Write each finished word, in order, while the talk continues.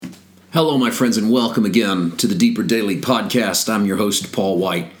Hello, my friends, and welcome again to the Deeper Daily Podcast. I'm your host, Paul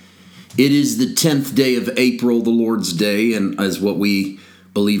White. It is the 10th day of April, the Lord's Day, and as what we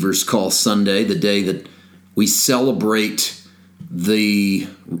believers call Sunday, the day that we celebrate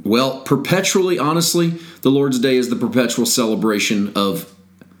perpetually, honestly, the Lord's Day is the perpetual celebration of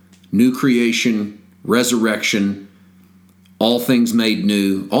new creation, resurrection, all things made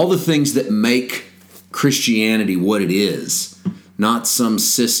new, all the things that make Christianity what it is. Not some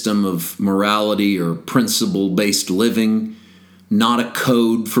system of morality or principle-based living, not a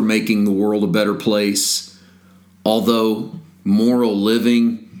code for making the world a better place. Although moral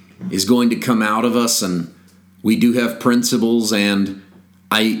living is going to come out of us, and we do have principles, and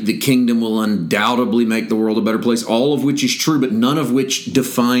the kingdom will undoubtedly make the world a better place, all of which is true, but none of which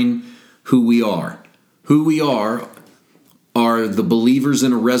define who we are. Who we are the believers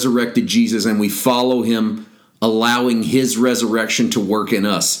in a resurrected Jesus, and we follow him, allowing his resurrection to work in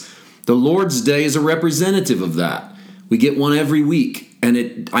us. The Lord's Day is a representative of that. We get one every week,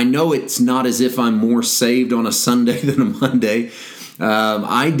 and I know it's not as if I'm more saved on a Sunday than a Monday.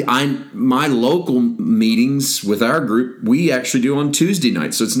 My local meetings with our group, we actually do on Tuesday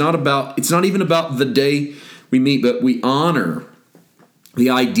nights. So it's not even about the day we meet, but we honor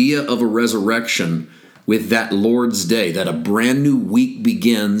the idea of a resurrection with that Lord's Day, that a brand new week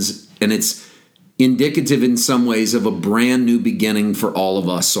begins, and it's indicative in some ways of a brand new beginning for all of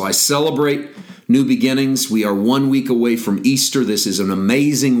us. So I celebrate new beginnings. We are 1 week away from Easter. This is an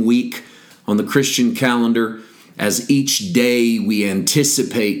amazing week on the Christian calendar. As each day we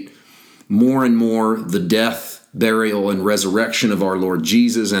anticipate more and more the death, burial, and resurrection of our Lord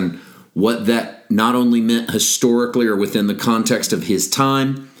Jesus, and what that not only meant historically or within the context of his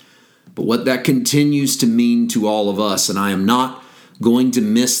time, but what that continues to mean to all of us. And I am not going to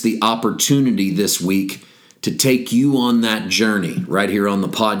miss the opportunity this week to take you on that journey right here on the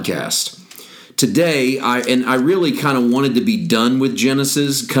podcast. Today, I really kind of wanted to be done with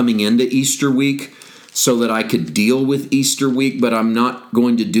Genesis coming into Easter week so that I could deal with Easter week, but I'm not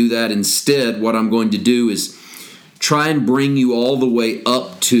going to do that. Instead, what I'm going to do is try and bring you all the way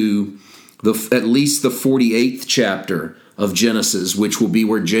up to at least the 48th chapter of Genesis, which will be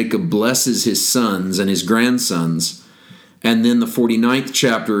where Jacob blesses his sons and his grandsons. And then the 49th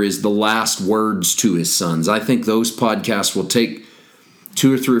chapter is the last words to his sons. I think those podcasts will take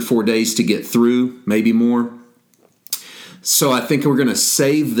 2 or 3 or 4 days to get through, maybe more. So I think we're going to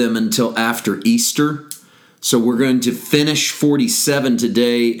save them until after Easter. So we're going to finish 47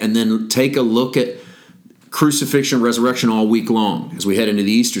 today and then take a look at crucifixion and resurrection all week long as we head into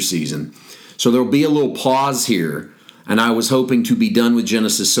the Easter season. So there'll be a little pause here. And I was hoping to be done with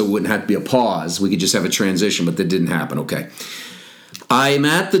Genesis so it wouldn't have to be a pause. We could just have a transition, but that didn't happen. Okay. I'm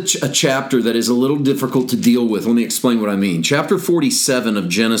at a chapter that is a little difficult to deal with. Let me explain what I mean. Chapter 47 of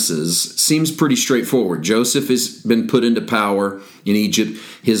Genesis seems pretty straightforward. Joseph has been put into power in Egypt.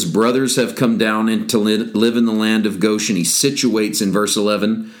 His brothers have come down to live in the land of Goshen. He situates in verse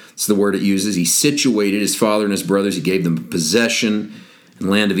 11. It's the word it uses. He situated his father and his brothers. He gave them possession in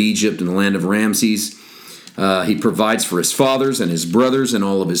the land of Egypt and the land of Ramses. He provides for his fathers and his brothers and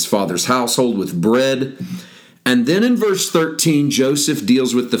all of his father's household with bread. And then in verse 13, Joseph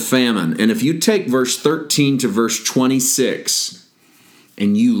deals with the famine. And if you take verse 13 to verse 26,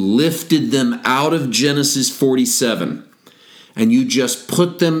 and you lifted them out of Genesis 47, and you just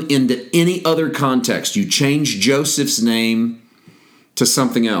put them into any other context, you changed Joseph's name to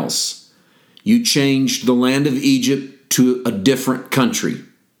something else. You changed the land of Egypt to a different country.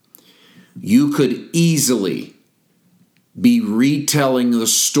 You could easily be retelling the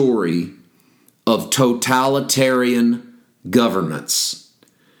story of totalitarian governments.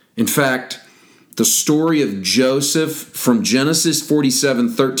 In fact, the story of Joseph from Genesis 47,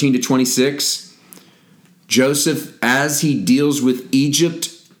 13 to 26, Joseph, as he deals with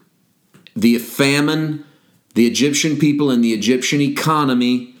Egypt, the famine, the Egyptian people, and the Egyptian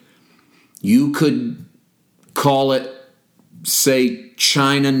economy, you could call it, say,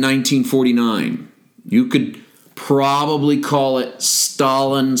 China 1949. You could probably call it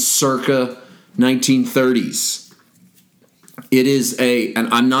Stalin circa 1930s. It is and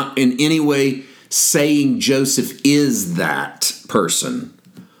I'm not in any way saying Joseph is that person,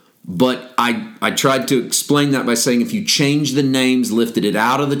 but I tried to explain that by saying if you change the names, lifted it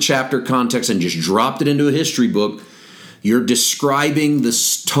out of the chapter context, and just dropped it into a history book, you're describing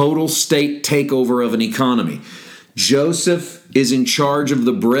this total state takeover of an economy. Joseph is in charge of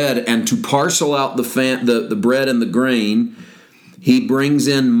the bread, and to parcel out the bread and the grain, he brings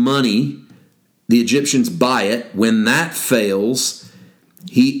in money. The Egyptians buy it. When that fails,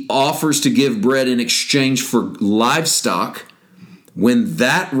 he offers to give bread in exchange for livestock, When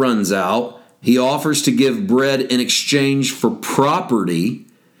that runs out, he offers to give bread in exchange for property.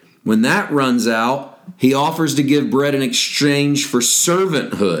 When that runs out, he offers to give bread in exchange for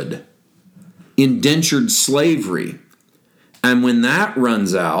servanthood, indentured slavery. And when that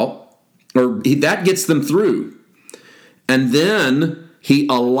runs out, that gets them through. And then he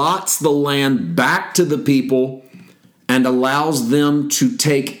allots the land back to the people and allows them to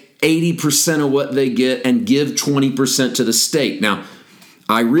take 80% of what they get and give 20% to the state. Now,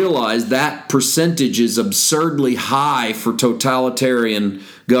 I realize that percentage is absurdly high for totalitarian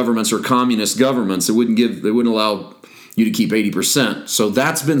governments or communist governments. They wouldn't allow you to keep 80%. So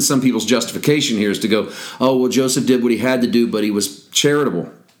that's been some people's justification here, is to go, oh, well, Joseph did what he had to do, but he was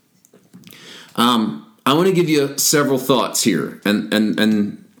charitable. I want to give you several thoughts here and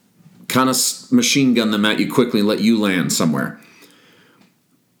kind of machine gun them at you quickly and let you land somewhere.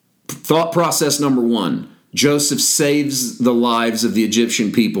 Thought process number one: Joseph saves the lives of the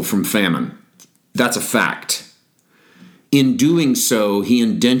Egyptian people from famine. That's a fact. In doing so, he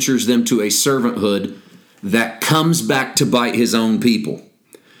indentures them to a servanthood that comes back to bite his own people.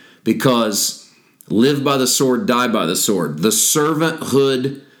 Because live by the sword, die by the sword. The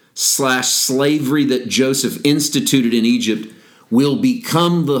servanthood / slavery that Joseph instituted in Egypt will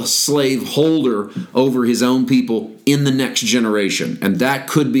become the slave holder over his own people in the next generation. And that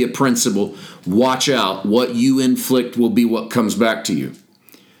could be a principle. Watch out. What you inflict will be what comes back to you.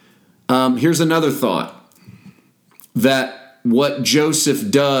 Here's another thought. That what Joseph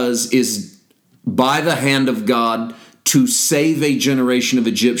does is by the hand of God to save a generation of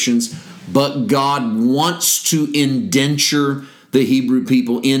Egyptians, but God wants to indenture the Hebrew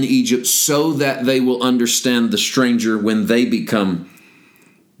people in Egypt so that they will understand the stranger when they become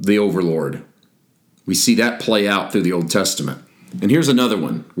the overlord. We see that play out through the Old Testament. And here's another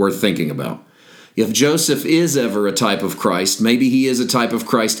one worth thinking about. If Joseph is ever a type of Christ, maybe he is a type of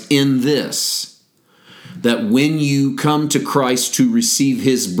Christ in this, that when you come to Christ to receive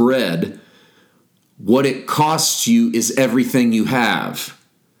his bread, what it costs you is everything you have.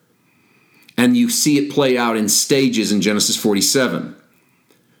 And you see it play out in stages in Genesis 47.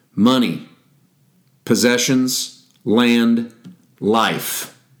 Money, possessions, land,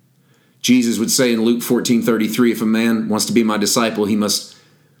 life. Jesus would say in Luke 14:33, if a man wants to be my disciple, he must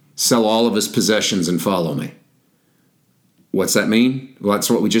sell all of his possessions and follow me. What's that mean? Well,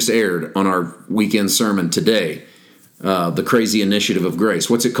 that's what we just aired on our weekend sermon today. The crazy initiative of grace.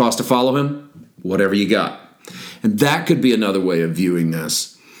 What's it cost to follow him? Whatever you got. And that could be another way of viewing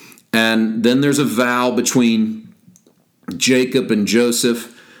this. And then there's a vow between Jacob and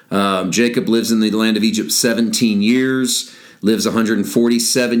Joseph. Jacob lives in the land of Egypt 17 years, lives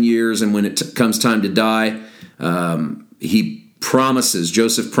 147 years, and when it comes time to die,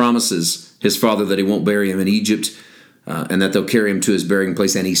 Joseph promises his father that he won't bury him in Egypt, and that they'll carry him to his burying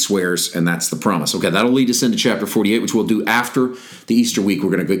place, and he swears, and that's the promise. Okay, that'll lead us into chapter 48, which we'll do after the Easter week.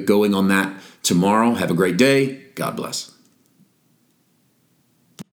 We're going to get going on that tomorrow. Have a great day. God bless.